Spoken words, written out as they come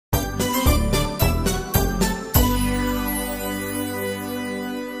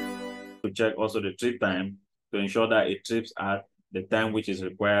we check also the trip time to ensure that it trips at the time which is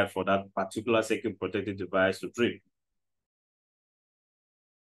required for that particular circuit protected device to trip.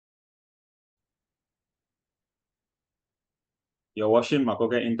 You're watching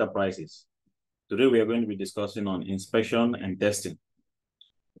Makoke Enterprises. Today we are going to be discussing on inspection and testing.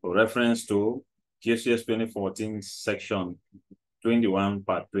 For reference to QCS 2014 section 21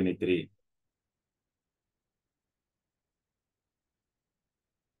 part 23.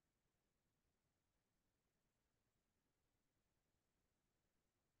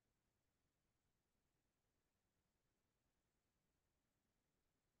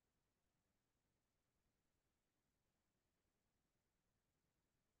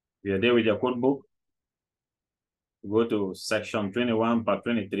 We are there with your code book. Go to section 21 part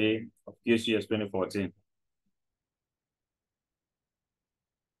 23 of QCS 2014.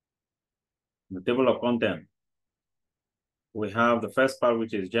 The table of content. We have the first part,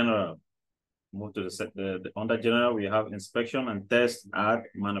 which is general. Move to the under general, we have inspection and test at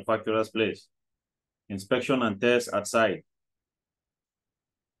manufacturer's place. Inspection and test at site.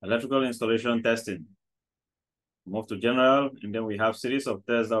 Electrical installation testing. Move to general, and then we have series of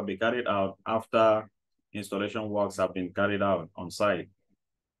tests that will be carried out after installation works have been carried out on site.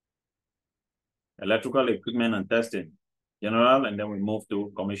 Electrical equipment and testing. General, and then we move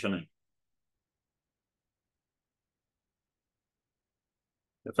to commissioning.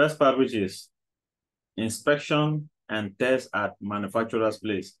 The first part, which is inspection and test at manufacturer's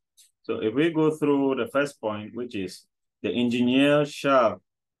place. So if we go through the first point, which is the engineer shall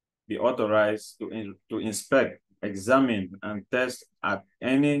be authorized to inspect, examine, and test at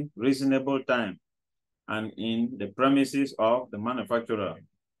any reasonable time and in the premises of the manufacturer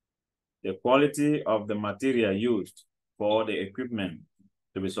the quality of the material used for the equipment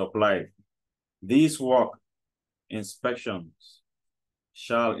to be supplied. These work inspections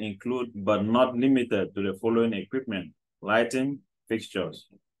shall include, but not limited to, the following equipment: lighting fixtures,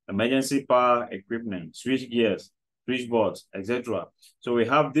 emergency power equipment, switch gears, switchboards, etc. So we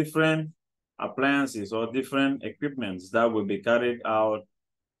have different appliances or different equipments that will be carried out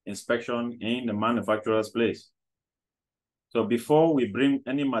inspection in the manufacturer's place. So before we bring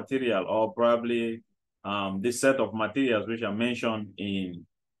any material, or probably this set of materials which are mentioned in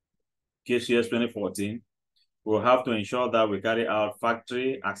QCS 2014, we'll have to ensure that we carry out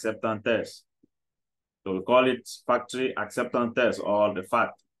factory acceptance tests. So we call it factory acceptance test, or the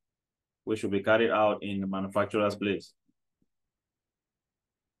FAT, which will be carried out in the manufacturer's place.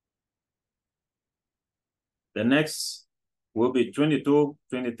 The next will be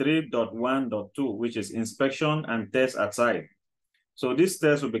 23.1.2, which is inspection and test at site. So this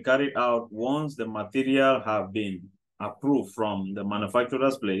test will be carried out once the material have been approved from the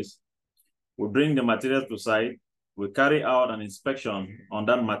manufacturer's place. We bring the material to site, we carry out an inspection on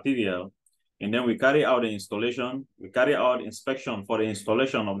that material, and then we carry out the installation. We carry out inspection for the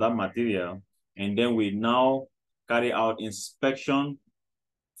installation of that material, and then we now carry out inspection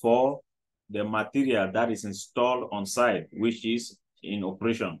for the material that is installed on site, which is in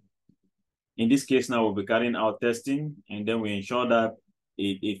operation. In this case now, we'll be carrying out testing, and then we ensure that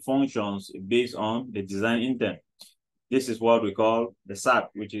it functions based on the design intent. This is what we call the SAT,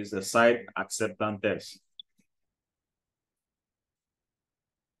 which is the Site Acceptance Test.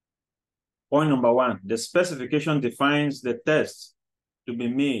 Point number 1, the specification defines the tests to be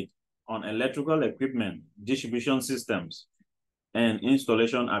made on electrical equipment, distribution systems, and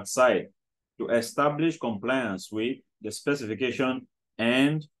installation at site to establish compliance with the specification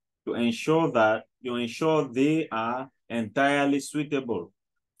and to ensure they are entirely suitable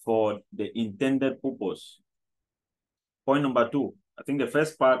for the intended purpose. Point number 2, I think the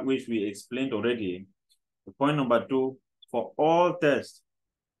first part which we explained already, point number 2, for all tests,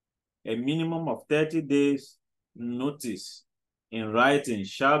 a minimum of 30 days notice in writing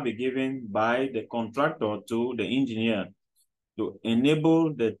shall be given by the contractor to the engineer to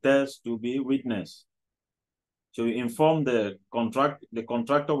enable the test to be witnessed. So we inform the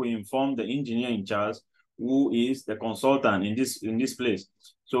contractor will inform the engineer in charge, who is the consultant in this place.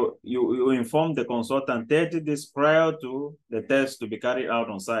 So you inform the consultant 30 days prior to the test to be carried out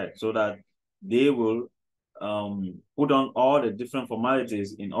on site, so that they will put on all the different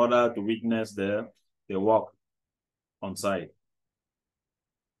formalities in order to witness the work on site.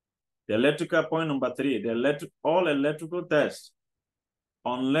 The electrical point number 3, all electrical tests,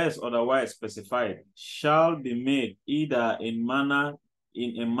 unless otherwise specified, shall be made either in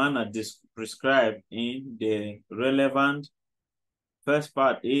a manner prescribed in the relevant first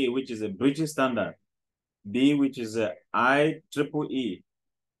part, A, which is a British standard, B, which is a IEEE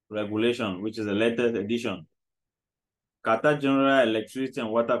regulation, which is a latest edition, Qatar General Electricity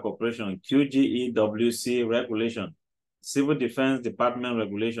and Water Corporation, QGEWC regulation, Civil Defense Department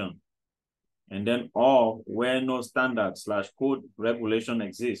regulation, and then all where no standard/code regulation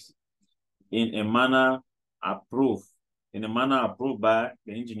exists in a manner approved by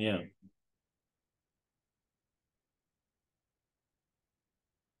the engineer.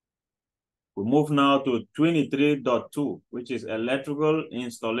 We move now to 23.2, which is electrical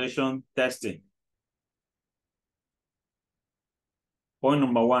installation testing. Point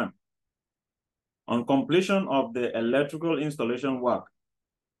number 1. On completion of the electrical installation work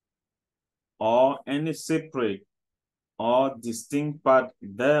or any separate or distinct part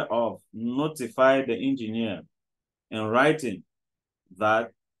thereof, notify the engineer in writing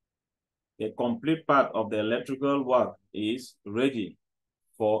that a complete part of the electrical work is ready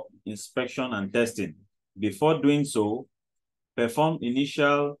for inspection and testing. Before doing so, perform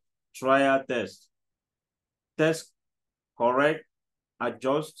initial trial test. Test, correct,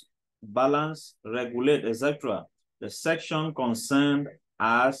 adjust, balance, regulate, etc. the section concerned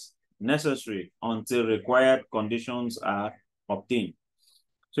as necessary until required conditions are obtained.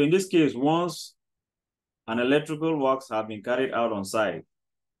 So in this case, once an electrical works have been carried out on site,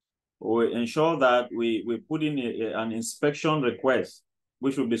 we ensure that we put in an inspection request,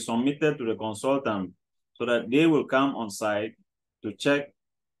 which will be submitted to the consultant so that they will come on site to check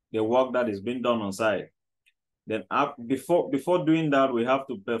the work that is being done on site. Then before doing that, we have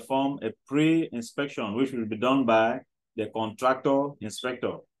to perform a pre-inspection, which will be done by the contractor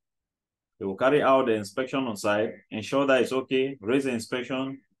inspector. They will carry out the inspection on site, ensure that it's okay, raise the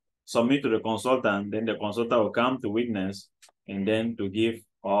inspection, submit to the consultant, then the consultant will come to witness and then to give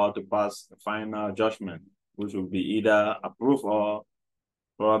or to pass the final judgment, which will be either approved or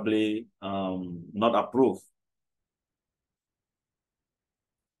probably not approved.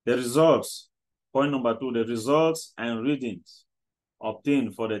 The results, point number 2, the results and readings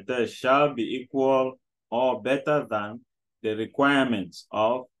obtained for the test shall be equal or better than the requirements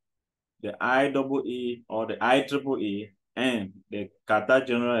of the IEE or the IEEE and the Qatar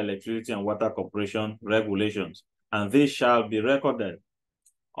General Electricity and Water Corporation regulations, and this shall be recorded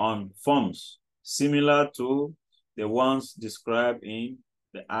on forms similar to the ones described in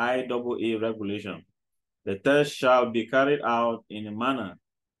the IEEE regulation. The test shall be carried out in a manner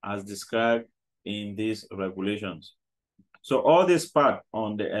as described in these regulations. So all this part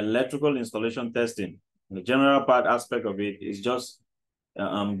on the electrical installation testing, the general part aspect of it is just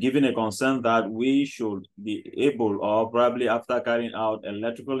giving a concern that we should be able, or probably after carrying out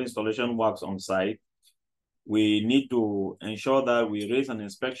electrical installation works on site, we need to ensure that we raise an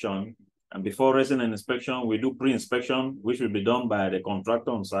inspection. And before raising an inspection, we do pre-inspection, which will be done by the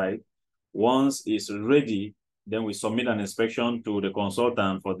contractor on site. Once it's ready, then we submit an inspection to the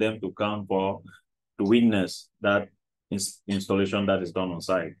consultant for them to come to witness that installation that is done on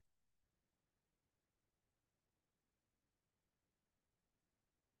site.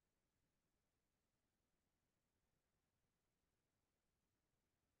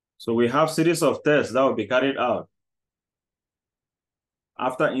 So we have series of tests that will be carried out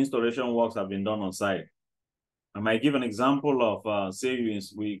after installation works have been done on site. I might give an example of, say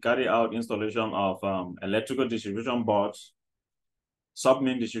we carry out installation of electrical distribution boards,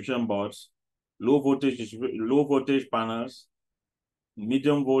 sub-main distribution boards, low voltage panels,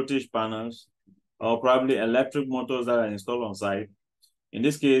 medium voltage panels, or probably electric motors that are installed on site. In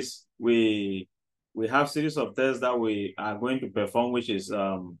this case, we have series of tests that we are going to perform, which is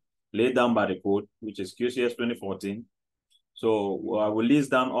laid down by the code, which is QCS 2014. So I will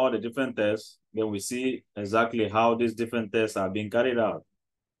list down all the different tests, then we see exactly how these different tests are being carried out.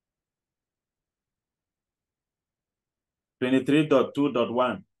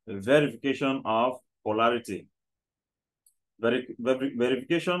 23.2.1, verification of polarity.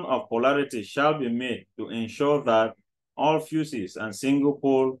 Verification of polarity shall be made to ensure that all fuses and single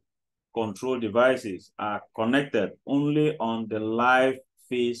pole control devices are connected only on the live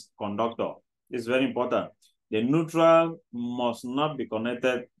phase conductor. It's very important. The neutral must not be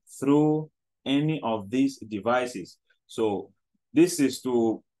connected through any of these devices. So this is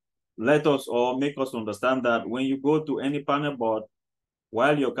to let us or make us understand that when you go to any panel board,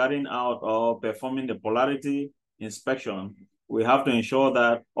 while you're carrying out or performing the polarity inspection, we have to ensure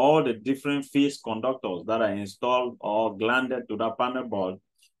that all the different phase conductors that are installed or glanded to that panel board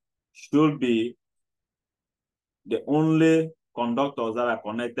should be the only conductors that are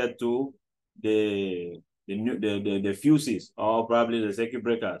connected to the fuses or probably the circuit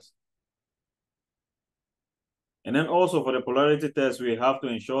breakers. And then also for the polarity test, we have to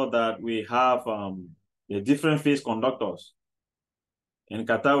ensure that we have the different phase conductors. In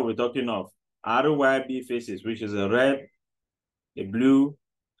Qatar, we're talking of RYB phases, which is a red, a blue,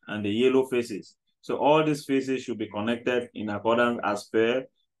 and the yellow phases. So all these phases should be connected in accordance as per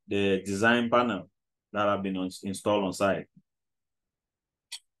the design panel that have been installed on site.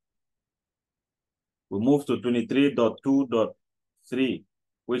 We move to 23.2.3,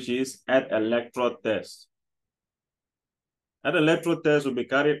 which is at electrode test. At electrode test will be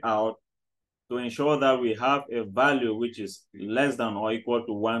carried out to ensure that we have a value which is less than or equal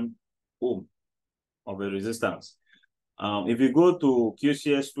to 1 ohm of a resistance. If you go to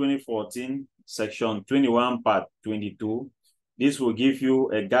QCS 2014, section 21, part 22, this will give you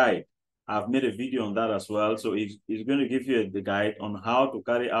a guide. I've made a video on that as well. So it's going to give you the guide on how to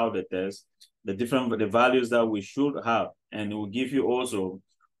carry out the test, the values that we should have, and it will give you also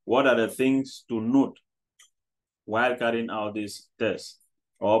what are the things to note while carrying out this test,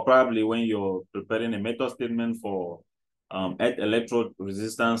 or probably when you're preparing a method statement for earth electrode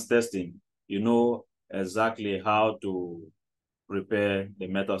resistance testing, you know exactly how to prepare the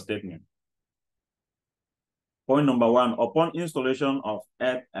method statement. Point number 1, upon installation of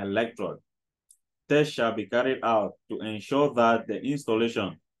earth electrode, test shall be carried out to ensure that the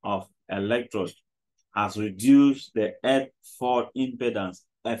installation of electrode has reduced the earth fault impedance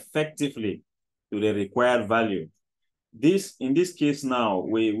effectively to the required value. In this case now,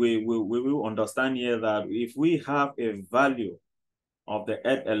 we will understand here that if we have a value of the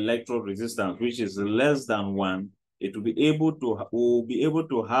earth electrode resistance which is less than 1, it will be able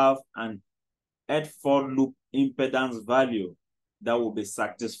to have an earth fault loop impedance value that will be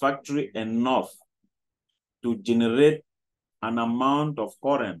satisfactory enough to generate an amount of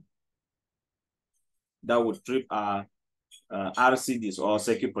current that would trip our RCDs or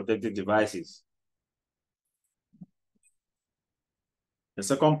circuit protected devices. The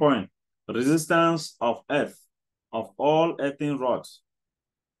second point, resistance of earth of all earthing rods,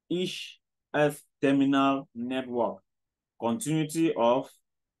 each earth terminal network, continuity of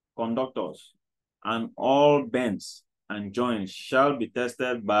conductors, and all bends and joints shall be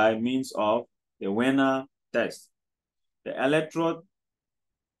tested by means of the Werner test. The electrode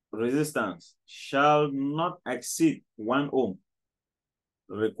resistance shall not exceed 1 ohm.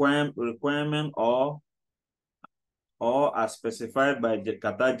 Requirement or as specified by the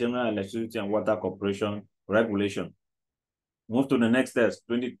Qatar General Electricity and Water Corporation regulation. Move to the next test,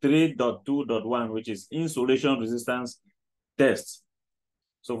 23.2.1, which is insulation resistance test.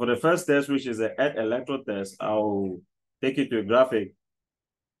 So for the first test, which is the earth electrode test, I'll take you to a graphic.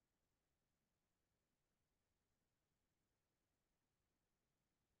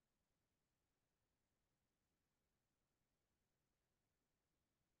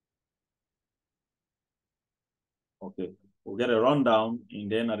 Okay, we'll get a rundown,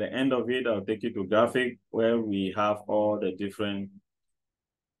 and then at the end of it, I'll take you to graphic where we have all the different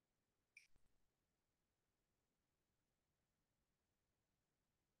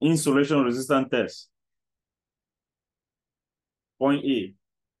insulation resistance tests. Point A,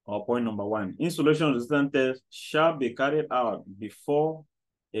 or point number 1, insulation resistance test shall be carried out before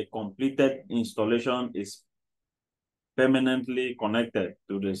a completed installation is permanently connected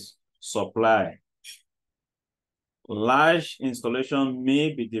to this supply. Large installation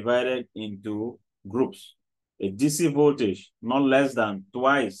may be divided into groups. A DC voltage not less than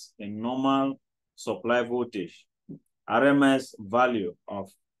twice a normal supply voltage, RMS value of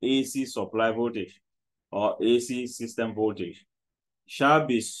AC supply voltage or AC system voltage shall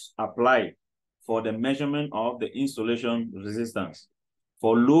be applied for the measurement of the installation resistance.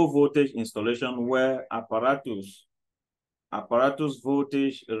 For low voltage installation where apparatus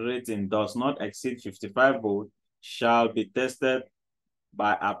voltage rating does not exceed 55 volts shall be tested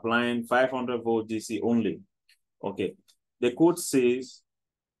by applying 500 volt DC only. Okay, the code says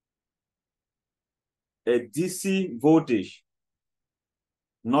a DC voltage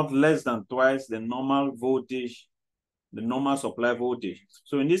not less than twice the normal voltage, the normal supply voltage.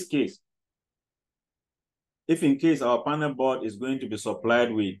 So in this case, if in case our panel board is going to be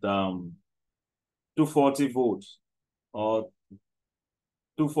supplied with 240 volts or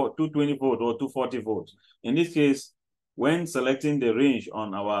 220 volts or 240 volts, in this case, when selecting the range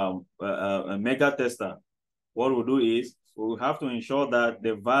on our mega tester, what we'll do is we'll have to ensure that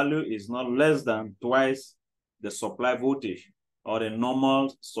the value is not less than twice the supply voltage or the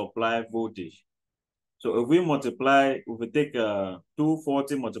normal supply voltage. So if we take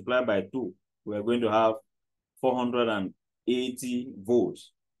 240 multiplied by 2, we're going to have 480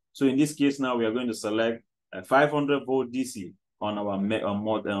 volts. So in this case now, we are going to select a 500 volt DC on our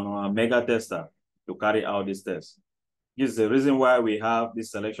mega tester to carry out this test. This is the reason why we have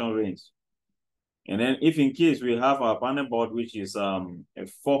this selection range. And then if in case we have our panel board, which is a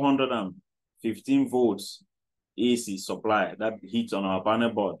 440 15 volts AC supply that hits on our panel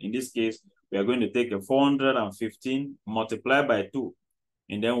board. In this case, we are going to take a 415 multiplied by 2,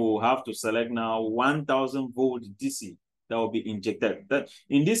 and then we'll have to select now 1000 volt DC that will be injected. That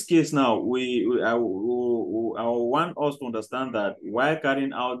in this case now, I want us to understand that while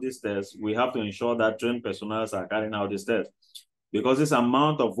carrying out this test, we have to ensure that trained personnel are carrying out this test, because this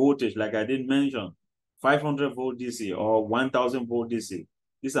amount of voltage, like I did mention, 500 volt DC or 1000 volt DC,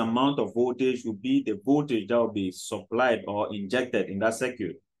 this amount of voltage will be the voltage that will be supplied or injected in that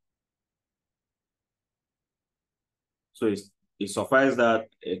circuit. So it suffices that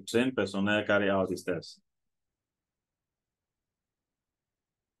a trained personnel carry out this test.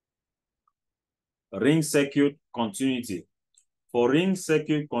 Ring circuit continuity. For ring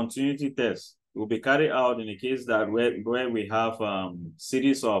circuit continuity test, will be carried out in the case that where we have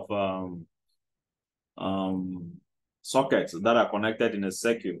series of sockets that are connected in a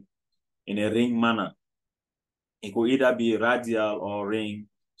circuit in a ring manner. It could either be radial or ring.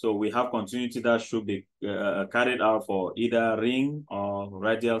 So we have continuity that should be carried out for either ring or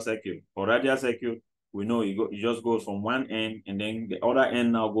radial circuit. For radial circuit, we know it just goes from one end, and then the other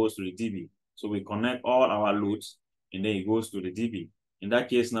end now goes to the DB. So we connect all our loads, and then it goes to the DB. In that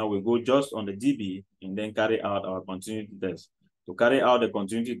case, now we go just on the DB and then carry out our continuity test. To carry out the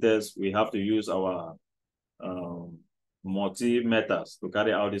continuity test, we have to use our multimeters to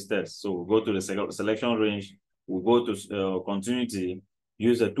carry out this test. So we'll go to the selection range, we'll go to continuity,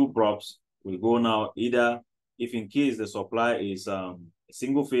 use the two props. We'll go now either, if in case the supply is a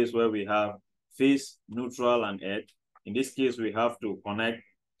single phase where we have phase, neutral, and earth. In this case, we have to connect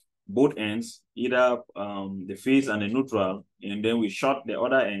both ends, either the phase and the neutral, and then we short the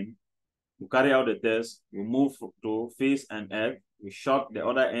other end. We carry out the test, we move to phase and earth, we short the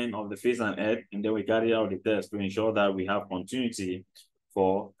other end of the phase and earth, and then we carry out the test to ensure that we have continuity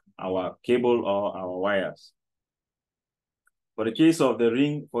for our cable or our wires. For the case of the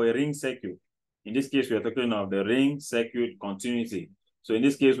ring, for a ring circuit, in this case, we are talking of the ring circuit continuity. So in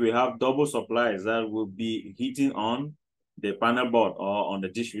this case, we have double supplies that will be hitting on the panel board or on the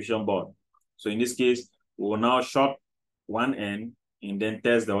distribution board. So in this case, we will now short one end and then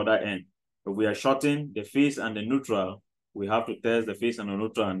test the other end. If we are shorting the phase and the neutral, we have to test the phase and the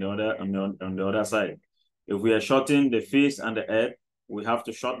neutral on the other side. If we are shorting the phase and the earth, we have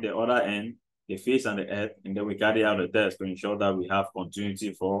to short the other end, the phase and the earth, and then we carry out the test to ensure that we have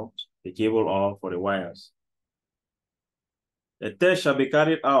continuity for the cable or for the wires. The test shall be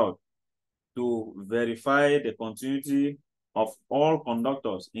carried out to verify the continuity of all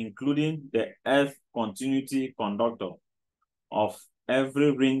conductors, including the earth continuity conductor of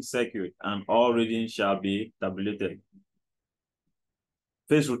every ring circuit, and all readings shall be tabulated.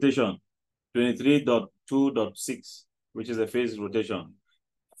 Phase rotation, 23.2.6, which is a phase rotation.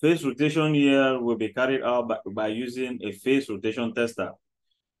 Phase rotation here will be carried out by using a phase rotation tester.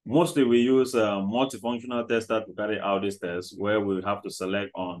 Mostly we use a multifunctional tester to carry out this test, where we have to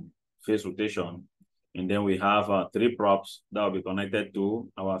select on phase rotation. And then we have 3 props that will be connected to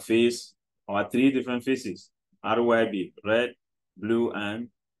our phase, our 3 different phases, RYB, red, blue, and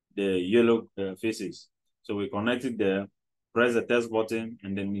the yellow phases. So we connect it there, press the test button,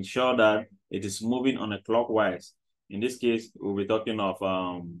 and then ensure that it is moving on a clockwise. In this case, we'll be talking of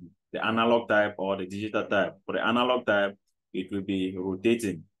the analog type or the digital type. For the analog type, it will be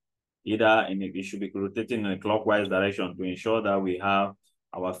rotating. It should be rotating in a clockwise direction to ensure that we have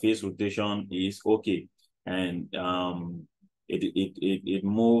our phase rotation is okay. And it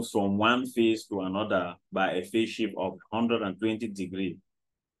moves from one phase to another by a phase shift of 120 degrees.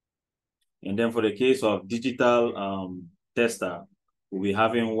 And then for the case of digital tester, we'll be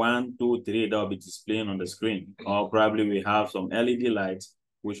having 1, 2, 3 that will be displaying on the screen. Or probably we have some LED lights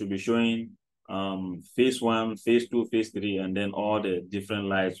which will be showing phase 1, phase 2, phase 3, and then all the different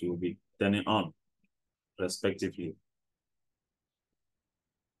lights will be turning on respectively.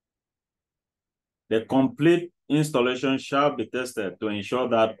 The complete installation shall be tested to ensure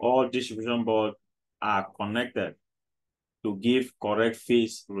that all distribution boards are connected to give correct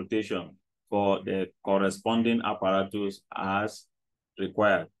phase rotation for the corresponding apparatus as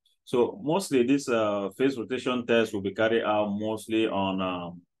required. So mostly this phase rotation test will be carried out mostly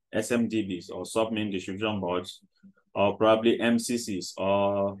on SMDBs or sub-main distribution boards, or probably MCCs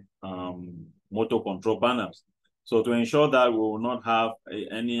or motor control panels. So to ensure that we will not have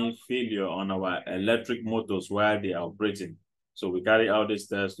any failure on our electric motors while they are operating. So we carry out this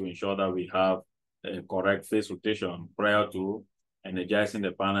test to ensure that we have a correct phase rotation prior to energizing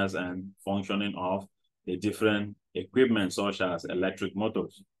the panels and functioning of the different equipment such as electric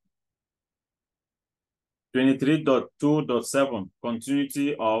motors. 23.2.7,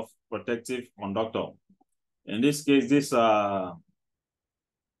 continuity of protective conductor. In this case,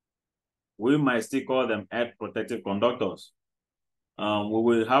 we might still call them earth protective conductors. We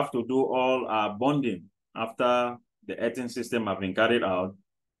will have to do all our bonding after the earthing system have been carried out.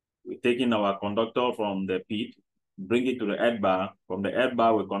 We're taking our conductor from the pit, bring it to the earth bar. From the earth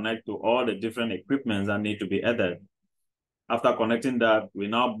bar, we connect to all the different equipments that need to be earthed. After connecting that, we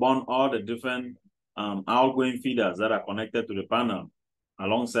now bond all the different outgoing feeders that are connected to the panel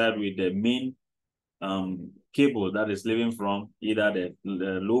alongside with the main cable that is leaving from either the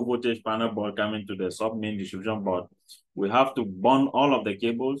low voltage panel board coming to the sub main distribution board. We have to bond all of the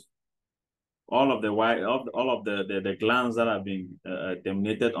cables, all of the wire, all of the glands that have been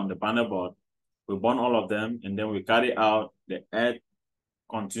terminated on the panel board. We bond all of them, and then we carry out the earth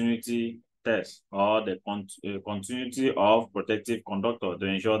continuity test or the continuity of protective conductor to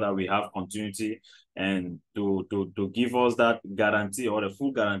ensure that we have continuity and to give us that guarantee or the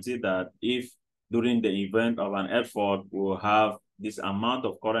full guarantee that if during the event of an earth fault, we'll have this amount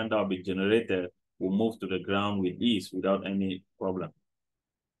of current that will be generated, will move to the ground with ease without any problem.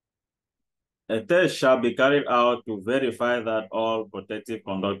 A test shall be carried out to verify that all protective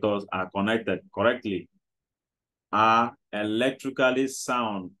conductors are connected correctly, are electrically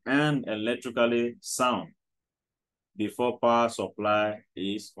sound before power supply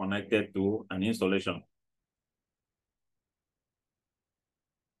is connected to an installation.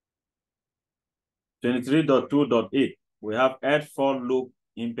 23.2.8, we have earth fault loop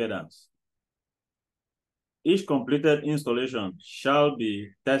impedance. Each completed installation shall be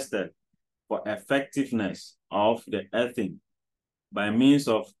tested for effectiveness of the earthing by means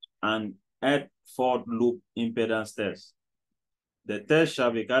of an earth fault loop impedance test. The test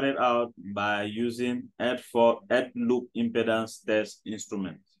shall be carried out by using earth loop impedance test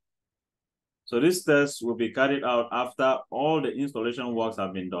instrument. So this test will be carried out after all the installation works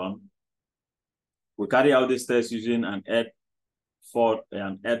have been done. We carry out this test using an earth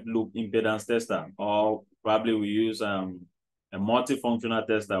loop impedance tester, or probably we use a multifunctional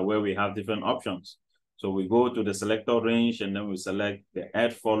tester where we have different options. So we go to the selector range and then we select the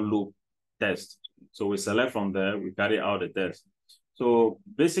earth fault loop test. So we select from there, we carry out the test. So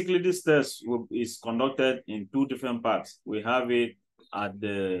basically this test is conducted in two different parts. We have it at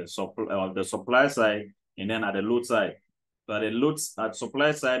the supply side and then at the load side. So at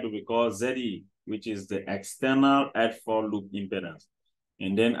supply side we call ZE, which is the external earth fault loop impedance.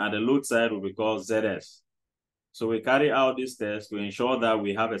 And then at the load side we call ZS. So we carry out this test to ensure that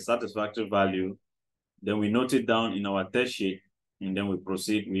we have a satisfactory value. Then we note it down in our test sheet, and then we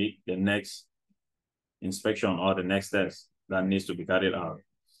proceed with the next inspection or the next test that needs to be carried out.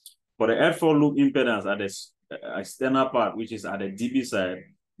 For the earth fault loop impedance at the external part, which is at the DB side,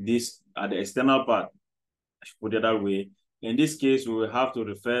 this at the external part, I should put it that way. In this case, we will have to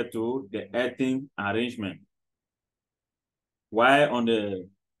refer to the earthing arrangement. While on the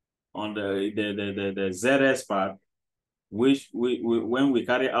ZS part, which when we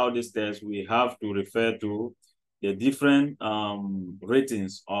carry out this test, we have to refer to the different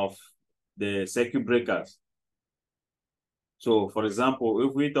ratings of the circuit breakers. So for example,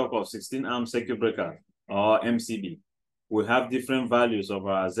 if we talk of 16 amp circuit breaker or MCB, we have different values of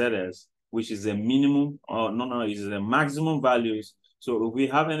our ZS, which is a minimum, or is a maximum values. So if we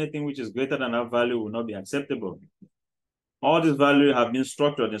have anything which is greater than that value, will not be acceptable. All these values have been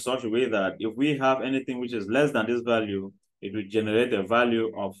structured in such a way that if we have anything which is less than this value, it will generate a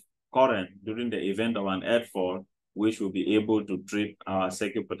value of current during the event of an earth fault, which will be able to trip our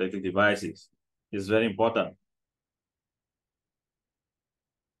circuit protective devices. It's very important.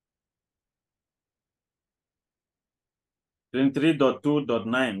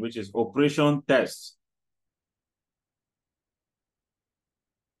 23.2.9, which is operation tests.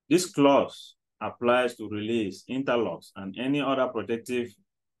 This clause applies to relays, interlocks, and any other protective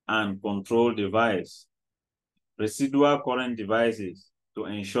and control device, residual current devices, to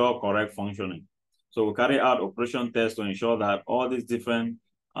ensure correct functioning. So we carry out operation tests to ensure that all these different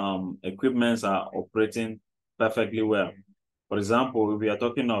equipments are operating perfectly well. For example, if we are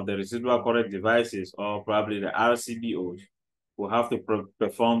talking of the residual current devices or probably the RCBOs, we'll have to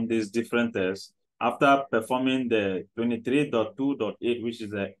perform these different tests. After performing the 23.2.8, which is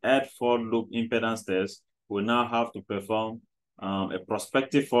the earth fault loop impedance test, we now have to perform a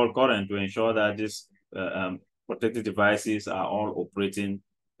prospective fault current to ensure that these protected devices are all operating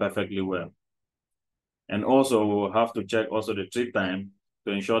perfectly well. And also we'll have to check also the trip time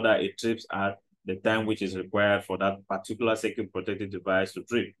to ensure that it trips at the time which is required for that particular circuit protected device to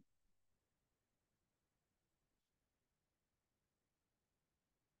trip.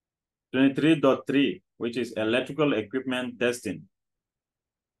 23.3, which is electrical equipment testing.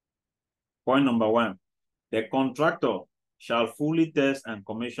 Point number 1, the contractor shall fully test and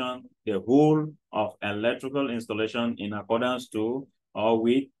commission the whole of electrical installation in accordance to or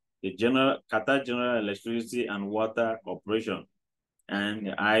with the Qatar General Electricity and Water Corporation and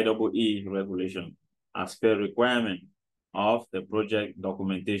the IEE regulation as per requirement of the project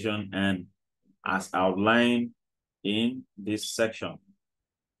documentation and as outlined in this section.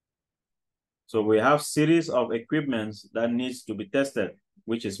 So we have series of equipments that needs to be tested,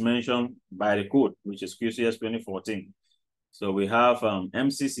 which is mentioned by the code, which is QCS 2014. So we have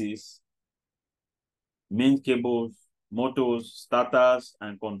MCCs, main cables, motors, starters,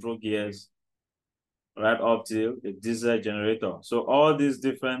 and control gears, right up till the diesel generator. So all these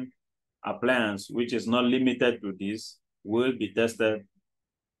different appliances, which is not limited to this, will be tested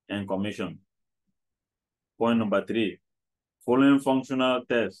and commissioned. Point number 3, following functional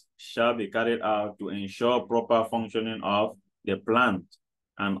tests shall be carried out to ensure proper functioning of the plant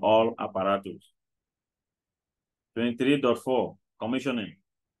and all apparatus. 23.4, commissioning.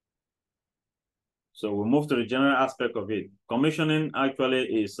 So we move to the general aspect of it. Commissioning actually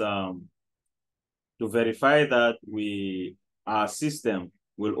is to verify that our system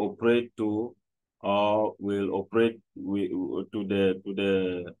will operate to or will operate to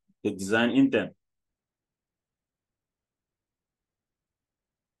the design intent.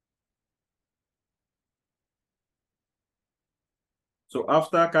 So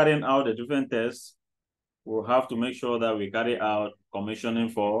after carrying out the different tests, we'll have to make sure that we carry out commissioning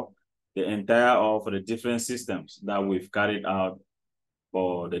for the entire or for the different systems that we've carried out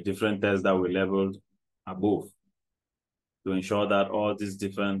for the different tests that we leveled above to ensure that all these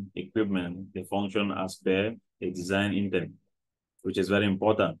different equipment, they function as per the design intent, which is very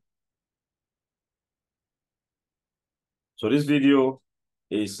important. So this video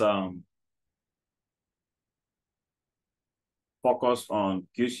is focused on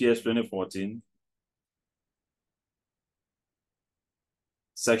QCS 2014,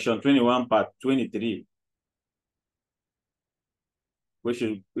 Section 21, Part 23, which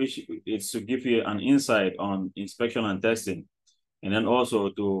is to give you an insight on inspection and testing, and then also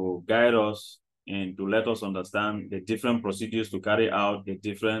to guide us and to let us understand the different procedures to carry out the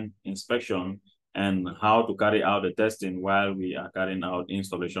different inspection and how to carry out the testing while we are carrying out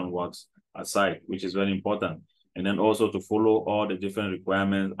installation works at site, which is very important. And then also to follow all the different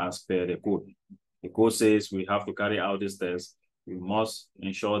requirements as per the code. The code says we have to carry out this test. We must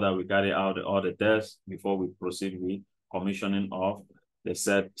ensure that we carry out all the tests before we proceed with commissioning of the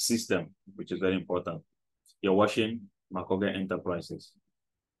said system, which is very important. You're watching Makoge Enterprises.